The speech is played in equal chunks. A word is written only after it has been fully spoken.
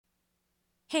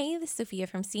Hey, this is Sophia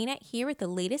from CNET here with the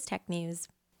latest tech news.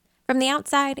 From the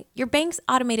outside, your bank's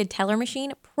automated teller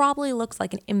machine probably looks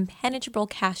like an impenetrable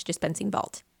cash dispensing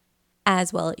vault.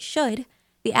 As well it should.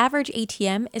 The average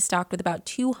ATM is stocked with about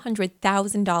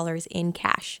 $200,000 in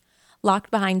cash, locked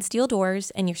behind steel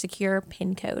doors and your secure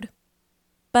PIN code.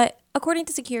 But according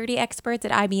to security experts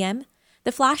at IBM,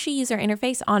 the flashy user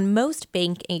interface on most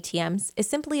bank ATMs is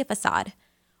simply a facade,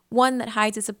 one that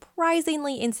hides a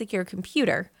surprisingly insecure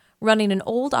computer running an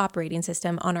old operating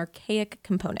system on archaic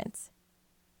components.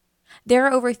 There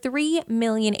are over 3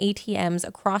 million ATMs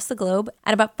across the globe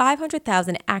and about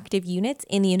 500,000 active units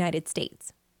in the United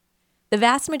States. The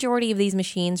vast majority of these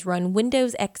machines run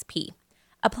Windows XP,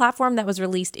 a platform that was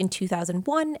released in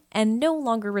 2001 and no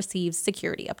longer receives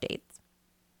security updates.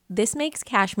 This makes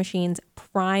cash machines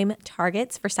prime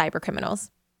targets for cybercriminals.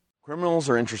 Criminals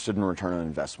are interested in return on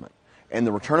investment. And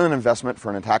the return on investment for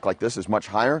an attack like this is much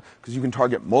higher because you can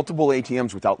target multiple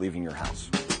ATMs without leaving your house.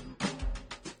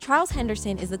 Charles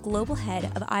Henderson is the global head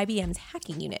of IBM's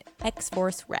hacking unit,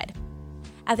 X-Force Red.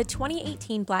 At the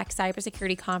 2018 Black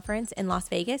Cybersecurity Conference in Las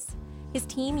Vegas, his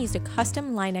team used a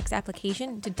custom Linux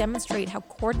application to demonstrate how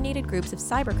coordinated groups of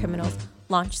cybercriminals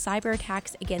launch cyber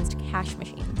attacks against cash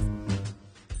machines.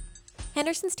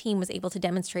 Henderson's team was able to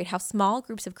demonstrate how small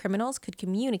groups of criminals could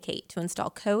communicate to install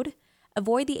code,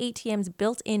 avoid the ATM's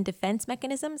built-in defense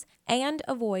mechanisms, and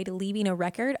avoid leaving a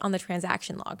record on the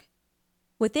transaction log.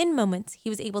 Within moments, he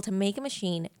was able to make a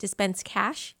machine dispense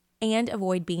cash and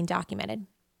avoid being documented.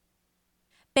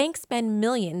 Banks spend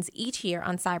millions each year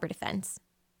on cyber defense,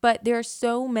 but there are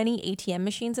so many ATM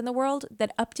machines in the world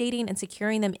that updating and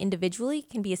securing them individually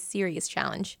can be a serious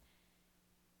challenge,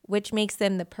 which makes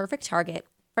them the perfect target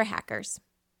for hackers.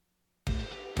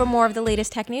 For more of the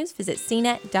latest tech news, visit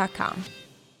cnet.com.